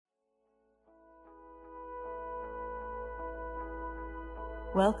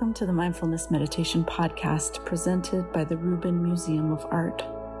Welcome to the Mindfulness Meditation Podcast presented by the Rubin Museum of Art.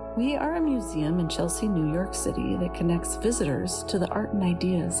 We are a museum in Chelsea, New York City that connects visitors to the art and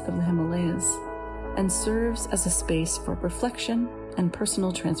ideas of the Himalayas and serves as a space for reflection and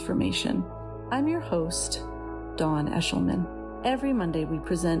personal transformation. I'm your host, Dawn Eshelman. Every Monday we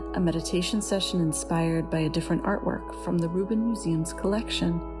present a meditation session inspired by a different artwork from the Rubin Museum's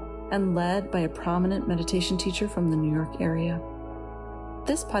collection and led by a prominent meditation teacher from the New York area.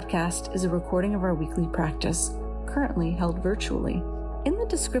 This podcast is a recording of our weekly practice, currently held virtually. In the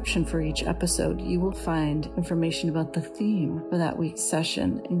description for each episode, you will find information about the theme for that week's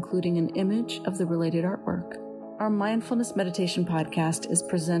session, including an image of the related artwork. Our Mindfulness Meditation Podcast is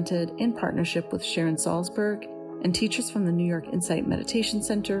presented in partnership with Sharon Salzberg and teachers from the New York Insight Meditation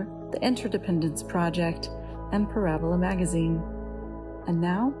Center, the Interdependence Project, and Parabola Magazine. And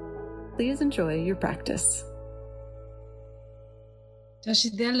now, please enjoy your practice.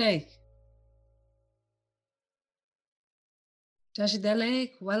 Tashi Delek,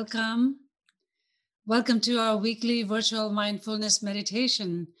 welcome. Welcome to our weekly virtual mindfulness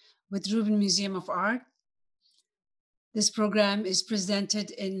meditation with Rubin Museum of Art. This program is presented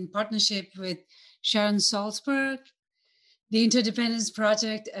in partnership with Sharon Salzberg, the Interdependence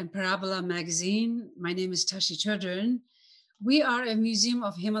Project, and Parabola Magazine. My name is Tashi Chodron. We are a museum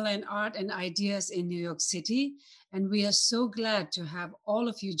of Himalayan art and ideas in New York City, and we are so glad to have all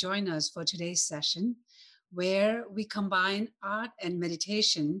of you join us for today's session, where we combine art and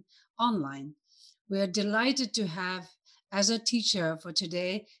meditation online. We are delighted to have as a teacher for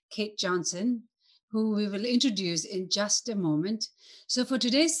today, Kate Johnson, who we will introduce in just a moment. So for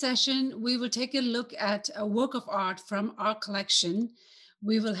today's session, we will take a look at a work of art from our collection.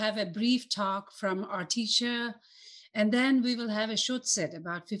 We will have a brief talk from our teacher, and then we will have a short set,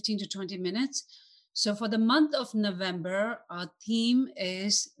 about 15 to 20 minutes. So for the month of November, our theme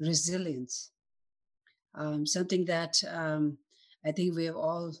is resilience. Something that I think we have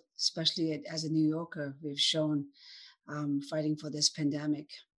all, especially as a New Yorker, we've shown fighting for this pandemic.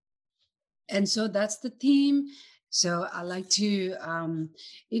 And so that's the theme. So I'd like to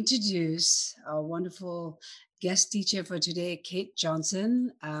introduce our wonderful guest teacher for today, Kate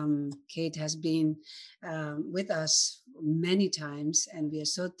Johnson. Kate has been with us many times, and we are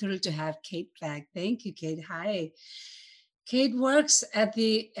so thrilled to have Kate back. Thank you, Kate. Hi. Kate works at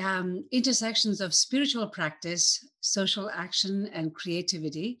the intersections of spiritual practice, social action, and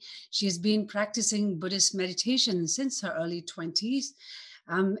creativity. She has been practicing Buddhist meditation since her early 20s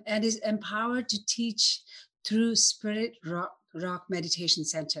and is empowered to teach through Spirit Rock Meditation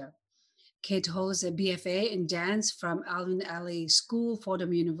Center. Kate holds a BFA in dance from Alvin Ailey School,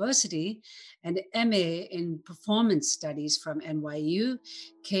 Fordham University, and MA in performance studies from NYU.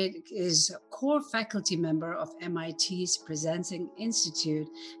 Kate is a core faculty member of MIT's Presencing Institute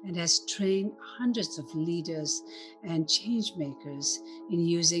and has trained hundreds of leaders and change makers in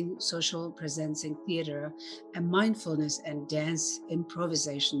using social presencing theater and mindfulness and dance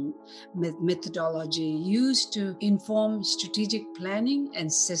improvisation methodology used to inform strategic planning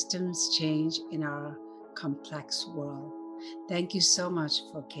and systems change in our complex world. Thank you so much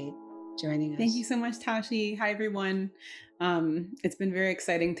for Kate joining us. Thank you so much, Tashi. Hi, everyone. It's been very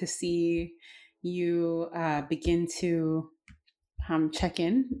exciting to see you begin to check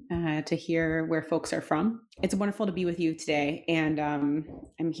in to hear where folks are from. It's wonderful to be with you today. And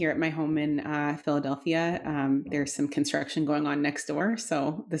I'm here at my home in Philadelphia. There's some construction going on next door.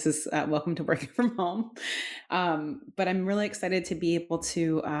 So this is welcome to working from home. But I'm really excited to be able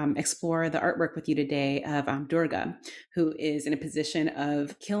to explore the artwork with you today of Durga, who is in a position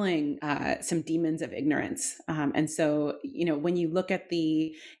of killing some demons of ignorance. And so, when you look at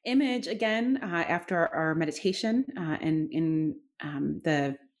the image again, after our meditation and in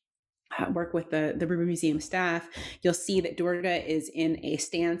the work with the Rubin Museum staff, you'll see that Durga is in a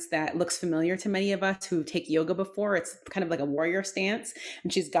stance that looks familiar to many of us who take yoga before. It's kind of like a warrior stance,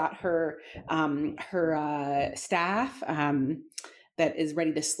 and she's got her staff that is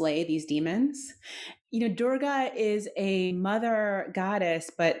ready to slay these demons. Durga is a mother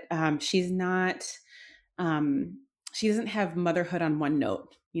goddess, but she's not. She doesn't have motherhood on one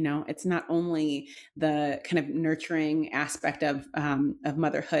note. It's not only the kind of nurturing aspect of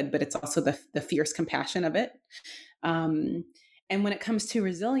motherhood, but it's also the fierce compassion of it. And when it comes to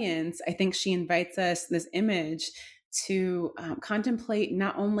resilience, I think she invites us, this image, to contemplate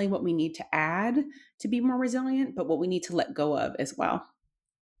not only what we need to add to be more resilient, but what we need to let go of as well.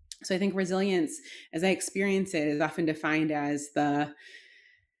 So I think resilience, as I experience it, is often defined as the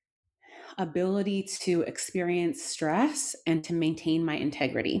ability to experience stress and to maintain my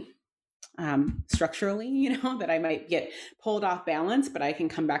integrity. structurally, that I might get pulled off balance, but I can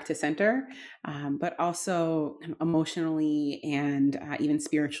come back to center, but also emotionally and even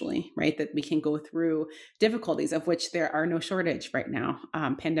spiritually, right? That we can go through difficulties, of which there are no shortage right now.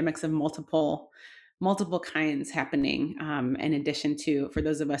 Pandemics of multiple kinds happening, in addition to, for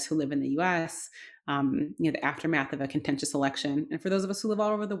those of us who live in the US, the aftermath of a contentious election. And for those of us who live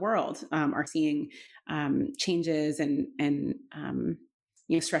all over the world, are seeing changes and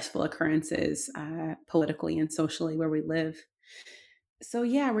stressful occurrences politically and socially where we live. So,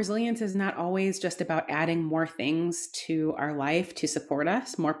 yeah, resilience is not always just about adding more things to our life to support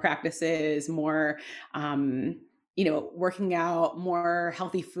us, more practices, more, working out, more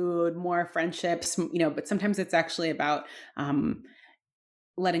healthy food, more friendships, but sometimes it's actually about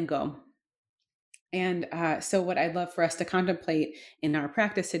letting go. And so, what I'd love for us to contemplate in our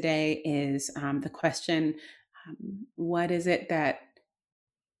practice today is the question, what is it that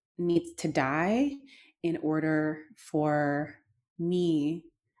needs to die in order for me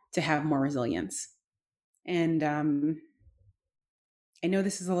to have more resilience? And I know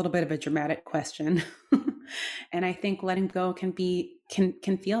this is a little bit of a dramatic question, and I think letting go can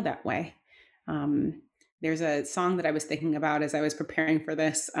feel that way. There's a song that I was thinking about as I was preparing for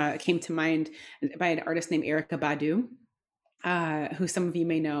this. It came to mind by an artist named Erykah Badu, who some of you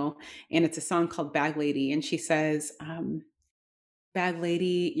may know, and it's a song called Bag Lady. And she says, bag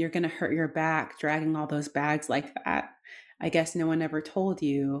lady, you're going to hurt your back dragging all those bags like that. I guess no one ever told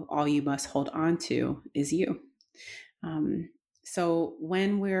you all you must hold on to is you. So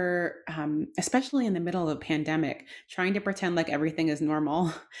when we're, especially in the middle of a pandemic, trying to pretend like everything is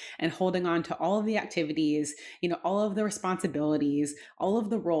normal and holding on to all of the activities, all of the responsibilities, all of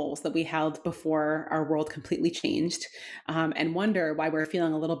the roles that we held before our world completely changed, and wonder why we're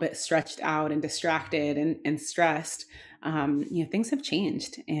feeling a little bit stretched out and distracted and stressed, things have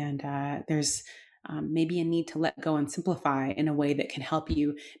changed, and there's maybe a need to let go and simplify in a way that can help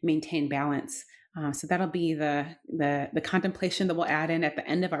you maintain balance. So that'll be the contemplation that we'll add in at the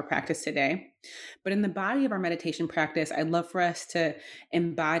end of our practice today. But in the body of our meditation practice, I'd love for us to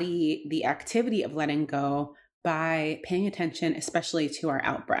embody the activity of letting go by paying attention, especially to our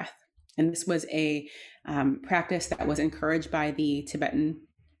out breath. And this was a practice that was encouraged by the Tibetan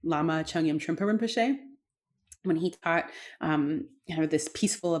Lama Chögyam Trungpa Rinpoche. When he taught this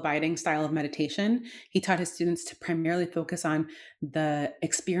peaceful abiding style of meditation, he taught his students to primarily focus on the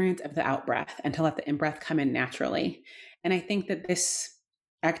experience of the out breath and to let the in breath come in naturally. And I think that this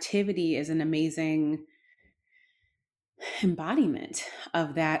activity is an amazing embodiment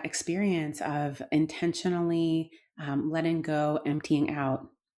of that experience of intentionally letting go, emptying out,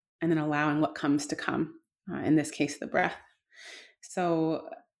 and then allowing what comes to come, in this case, the breath. So,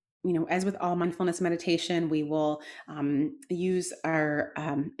 as with all mindfulness meditation, we will use our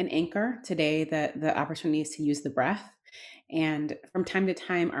an anchor today. The opportunity is to use the breath, and from time to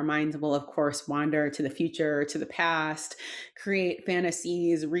time, our minds will, of course, wander to the future, to the past, create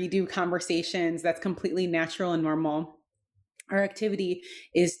fantasies, redo conversations. That's completely natural and normal. Our activity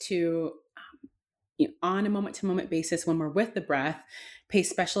is to, on a moment-to-moment basis, when we're with the breath, pay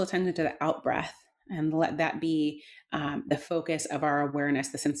special attention to the out breath and let that be the focus of our awareness,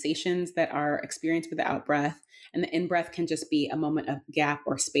 the sensations that are experienced with the out breath. And the in breath can just be a moment of gap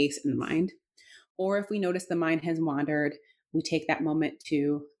or space in the mind. Or if we notice the mind has wandered, we take that moment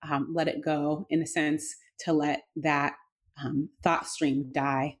to let it go, in a sense, to let that thought stream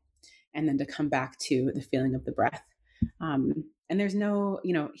die, and then to come back to the feeling of the breath. And there's no,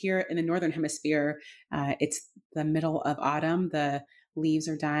 here in the Northern Hemisphere, it's the middle of autumn. The leaves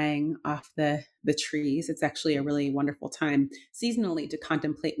are dying off the trees. It's actually a really wonderful time seasonally to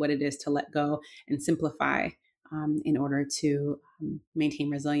contemplate what it is to let go and simplify, in order to maintain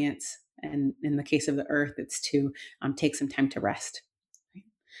resilience. And in the case of the earth, it's to take some time to rest. Right?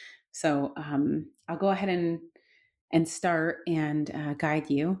 So I'll go ahead and start and guide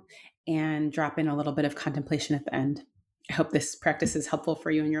you and drop in a little bit of contemplation at the end. I hope this practice is helpful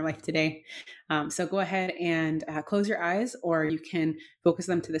for you in your life today. So go ahead and close your eyes, or you can focus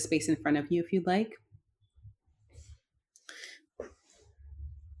them to the space in front of you if you'd like.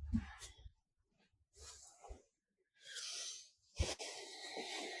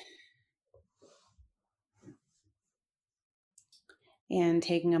 And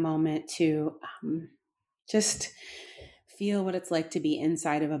taking a moment to just feel what it's like to be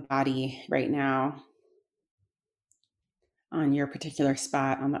inside of a body right now, on your particular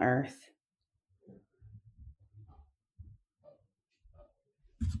spot on the earth.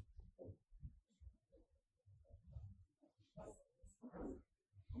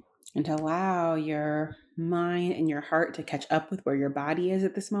 and to allow your mind and your heart to catch up with where your body is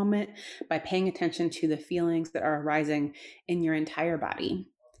at this moment by paying attention to the feelings that are arising in your entire body.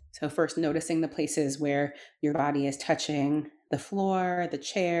 So, first, noticing the places where your body is touching the floor, the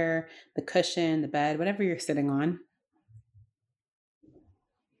chair, the cushion, the bed, whatever you're sitting on.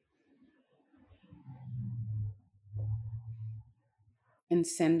 And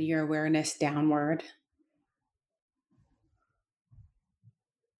send your awareness downward,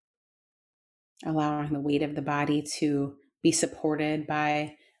 allowing the weight of the body to be supported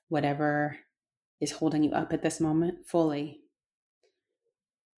by whatever is holding you up at this moment fully.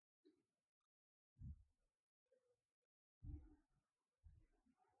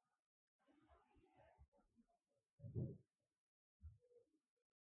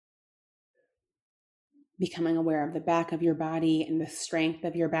 Becoming aware of the back of your body and the strength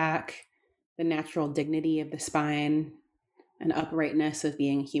of your back, the natural dignity of the spine, and uprightness of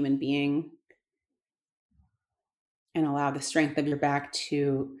being a human being. And allow the strength of your back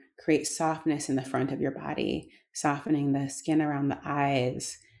to create softness in the front of your body, softening the skin around the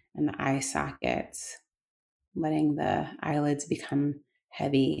eyes and the eye sockets, letting the eyelids become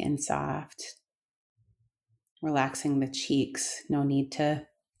heavy and soft, relaxing the cheeks. No need to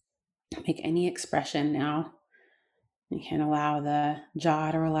make any expression now. You can allow the jaw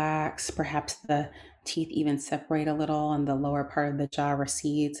to relax, perhaps the teeth even separate a little and the lower part of the jaw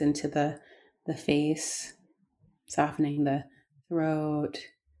recedes into the face, softening the throat,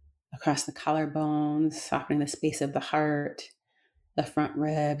 across the collarbones, softening the space of the heart, the front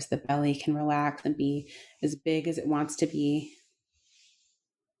ribs, the belly can relax and be as big as it wants to be.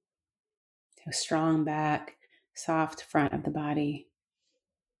 So strong back, soft front of the body.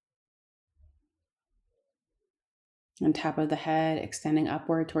 On top of the head, extending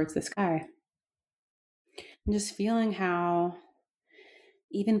upward towards the sky. And just feeling how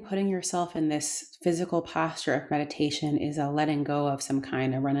even putting yourself in this physical posture of meditation is a letting go of some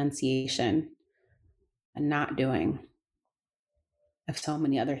kind of renunciation, a not doing of so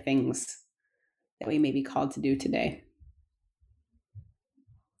many other things that we may be called to do today.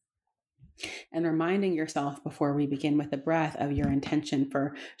 And reminding yourself before we begin with the breath of your intention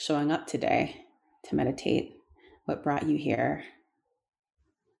for showing up today to meditate, what brought you here.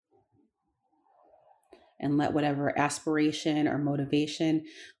 And let whatever aspiration or motivation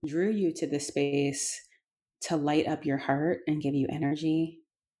drew you to this space to light up your heart and give you energy.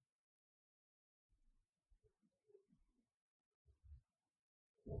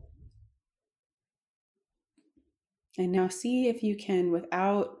 And now see if you can,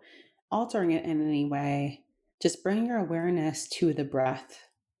 without altering it in any way, just bring your awareness to the breath,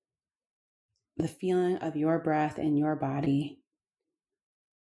 the feeling of your breath in your body,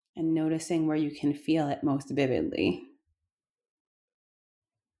 and noticing where you can feel it most vividly.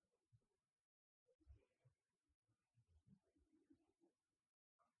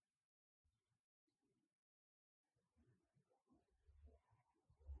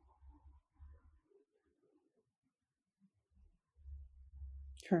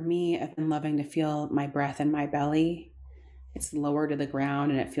 For me, I've been loving to feel my breath in my belly. It's lower to the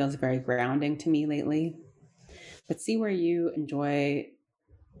ground and it feels very grounding to me lately. But see where you enjoy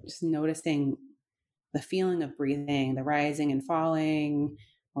just noticing the feeling of breathing, the rising and falling,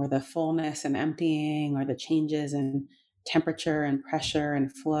 or the fullness and emptying, or the changes in temperature and pressure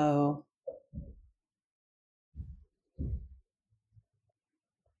and flow.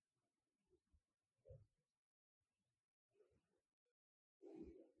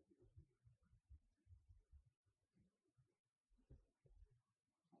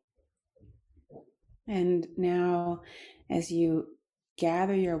 And now, as you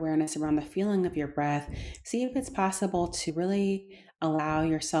gather your awareness around the feeling of your breath, see if it's possible to really allow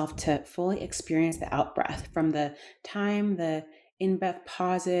yourself to fully experience the out breath from the time the in breath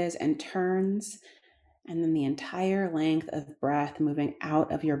pauses and turns, and then the entire length of breath moving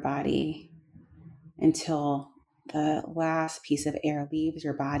out of your body until the last piece of air leaves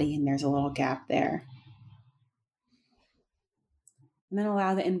your body and there's a little gap there. And then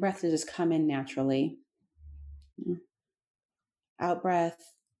allow the in breath to just come in naturally. Out breath,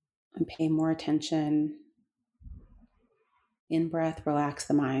 and pay more attention. In breath, relax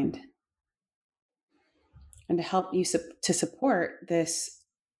the mind. And to help you to support this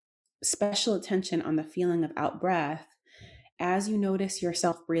special attention on the feeling of out breath, as you notice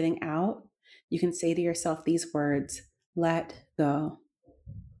yourself breathing out, you can say to yourself these words: let go.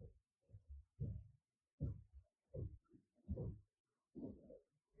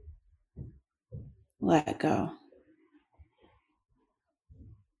 Let go.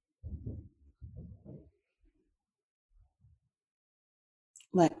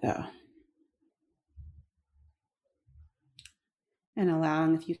 let go. And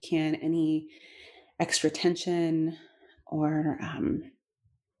allowing, if you can, any extra tension or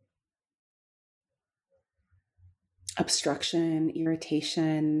obstruction,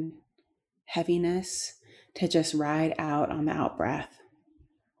 irritation, heaviness to just ride out on the out breath,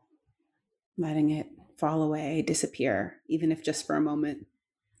 letting it fall away, disappear, even if just for a moment.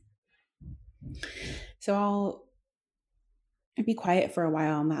 So I'll be quiet for a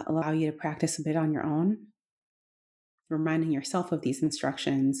while and allow you to practice a bit on your own, reminding yourself of these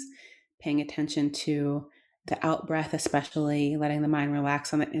instructions, paying attention to the out breath, especially letting the mind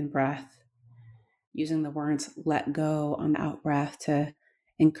relax on the in breath, using the words let go on the out breath to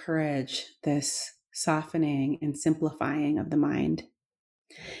encourage this softening and simplifying of the mind.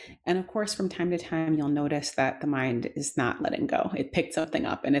 And of course, from time to time, you'll notice that the mind is not letting go. It picked something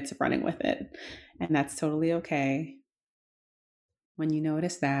up and it's running with it. And that's totally okay. When you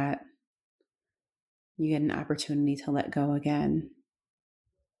notice that, you get an opportunity to let go again.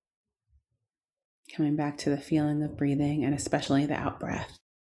 Coming back to the feeling of breathing and especially the out breath.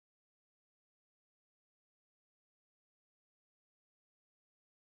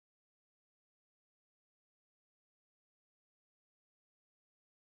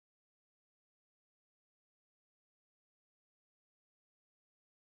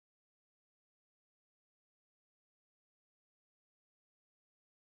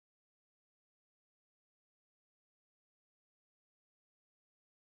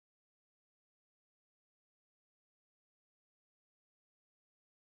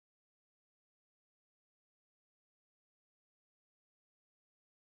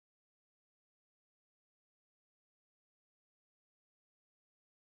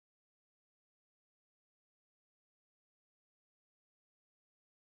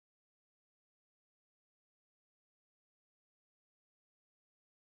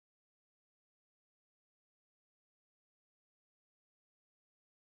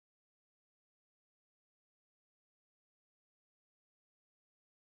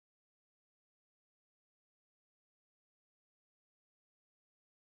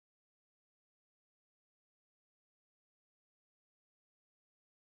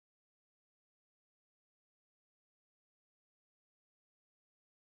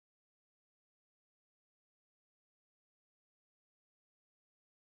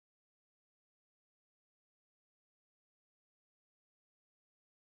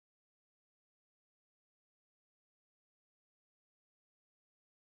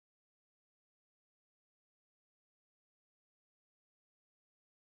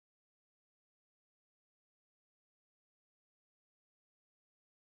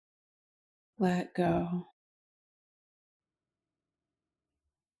 Let go.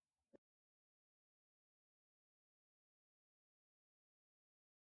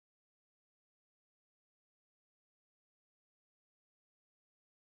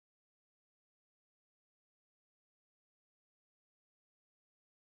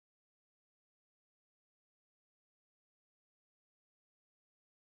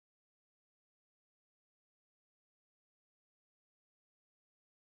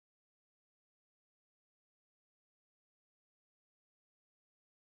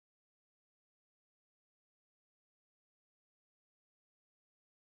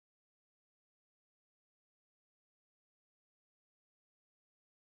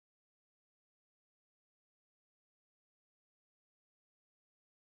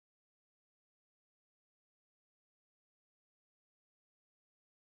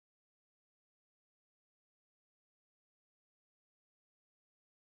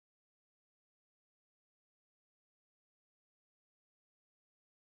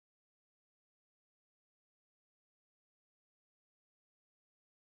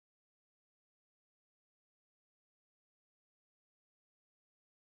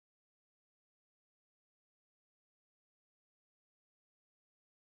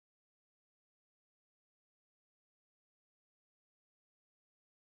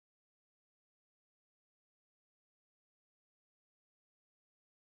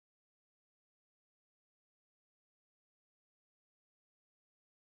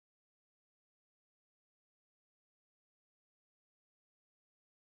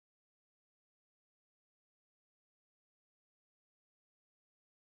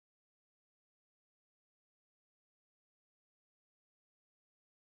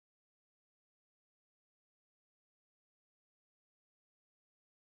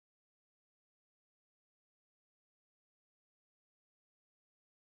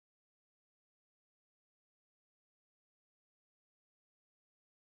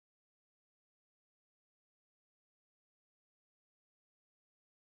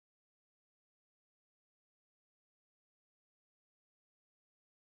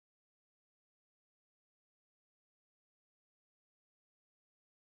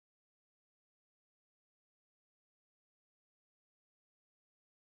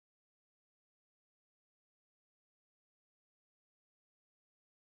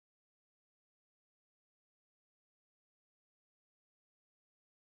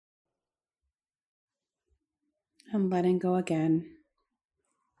 And letting go again.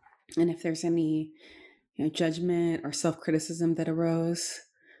 And if there's any judgment or self-criticism that arose,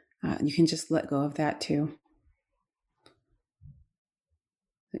 you can just let go of that too.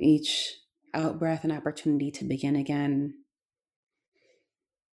 Each out breath an opportunity to begin again.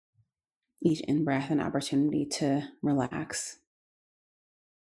 Each in breath an opportunity to relax.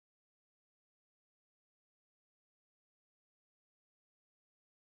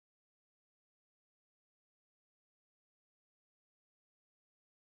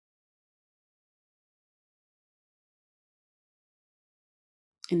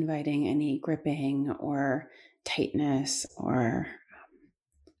 Inviting any gripping or tightness or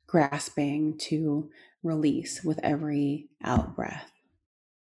grasping to release with every out breath.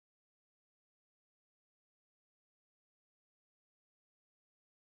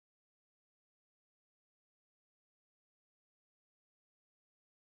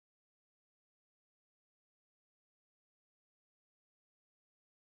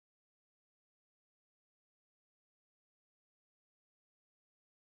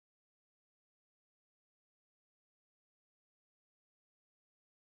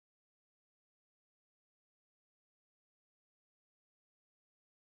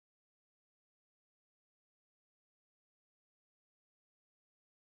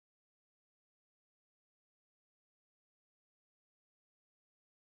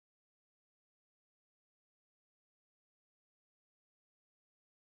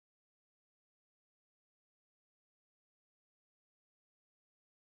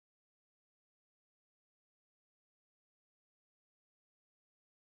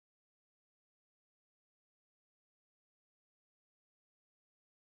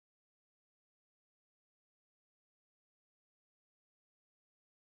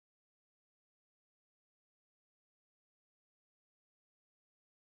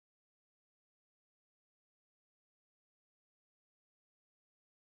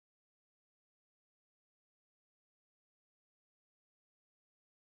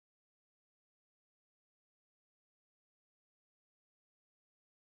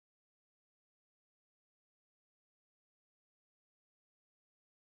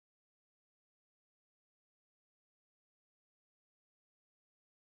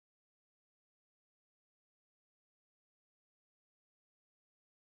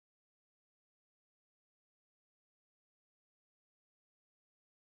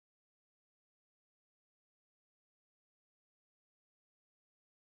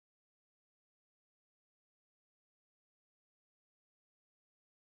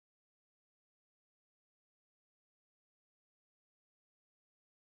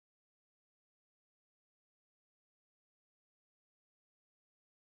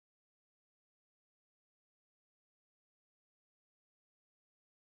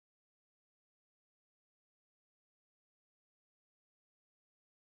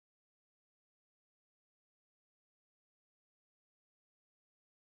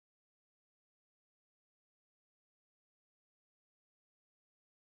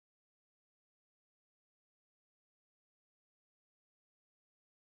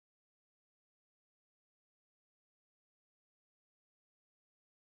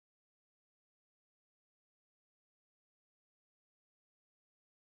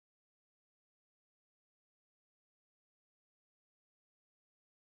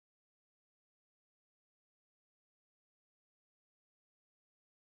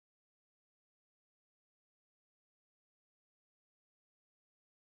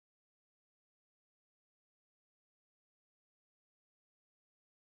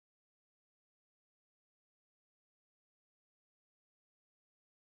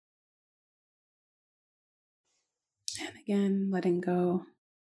 And again, letting go.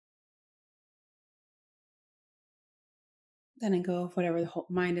 Letting go of whatever the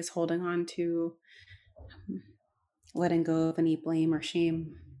mind is holding on to. Letting go of any blame or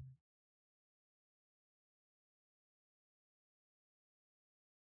shame.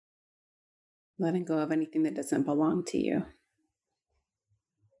 Letting go of anything that doesn't belong to you.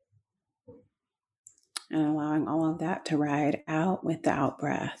 And allowing all of that to ride out with the out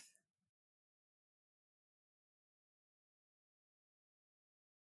breath.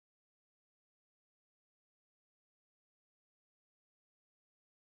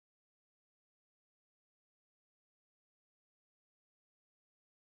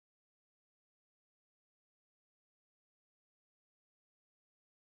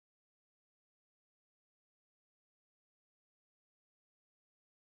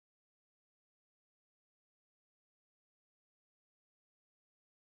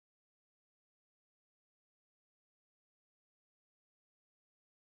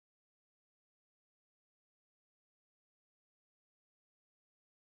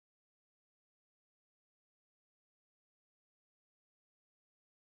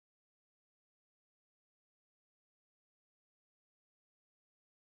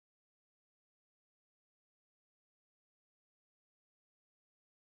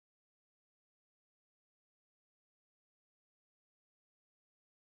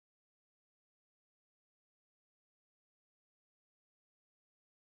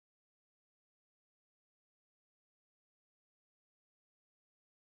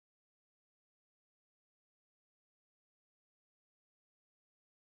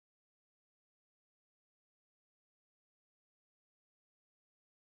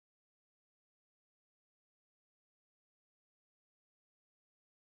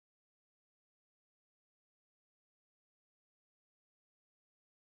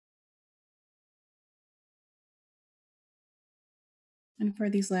 And for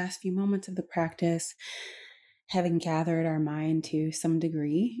these last few moments of the practice, having gathered our mind to some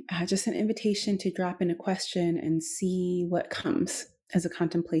degree, just an invitation to drop in a question and see what comes as a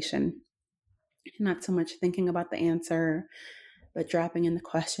contemplation. Not so much thinking about the answer, but dropping in the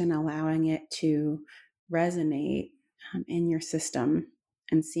question, allowing it to resonate in your system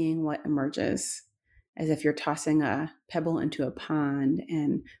and seeing what emerges, as if you're tossing a pebble into a pond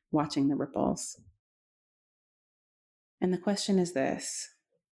and watching the ripples. And the question is this: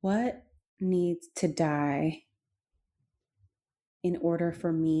 what needs to die in order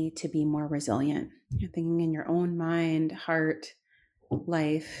for me to be more resilient? You're thinking in your own mind, heart,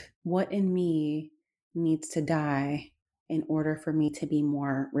 life, what in me needs to die in order for me to be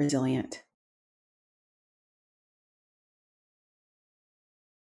more resilient?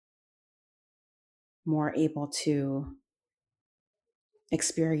 More able to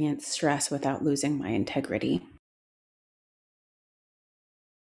experience stress without losing my integrity?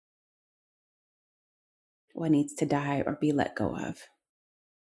 What needs to die or be let go of?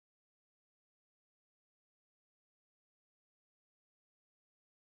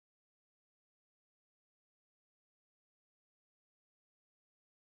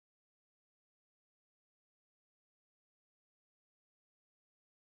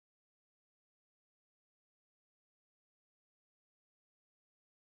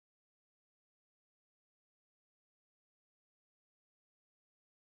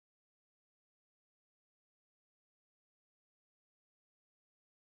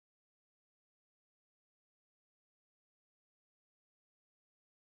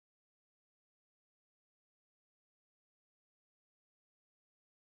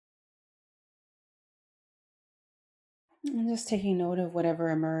 I'm just taking note of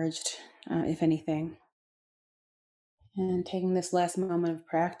whatever emerged, if anything. And taking this last moment of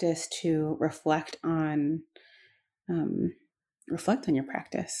practice to reflect on your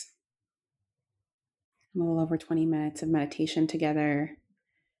practice. A little over 20 minutes of meditation together,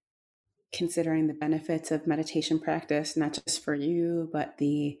 considering the benefits of meditation practice, not just for you, but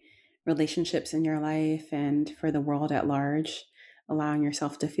the relationships in your life and for the world at large, allowing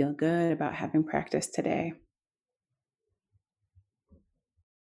yourself to feel good about having practice today.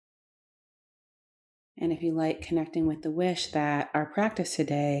 And if you like, connecting with the wish that our practice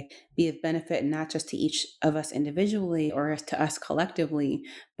today be of benefit not just to each of us individually or to us collectively,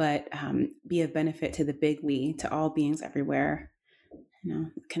 but be of benefit to the big we, to all beings everywhere.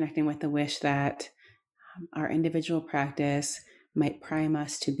 Connecting with the wish that our individual practice might prime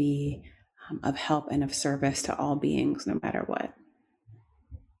us to be of help and of service to all beings, no matter what.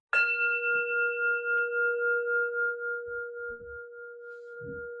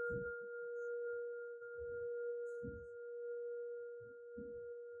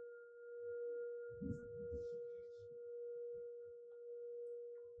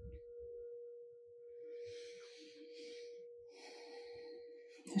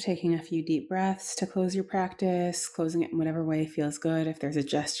 So taking a few deep breaths to close your practice, closing it in whatever way feels good. If there's a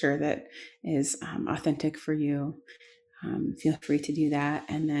gesture that is authentic for you, feel free to do that.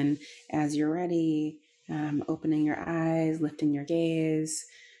 And then as you're ready, opening your eyes, lifting your gaze,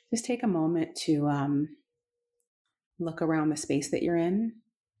 just take a moment to look around the space that you're in,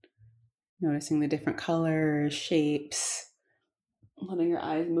 noticing the different colors, shapes, letting your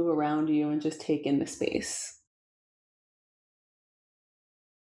eyes move around you and just take in the space.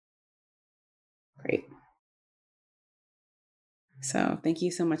 Great. So thank you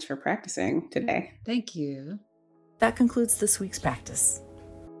so much for practicing today. Thank you. That concludes this week's practice.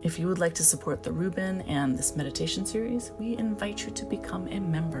 If you would like to support the Rubin and this meditation series, we invite you to become a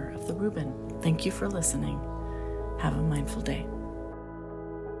member of the Rubin. Thank you for listening. Have a mindful day.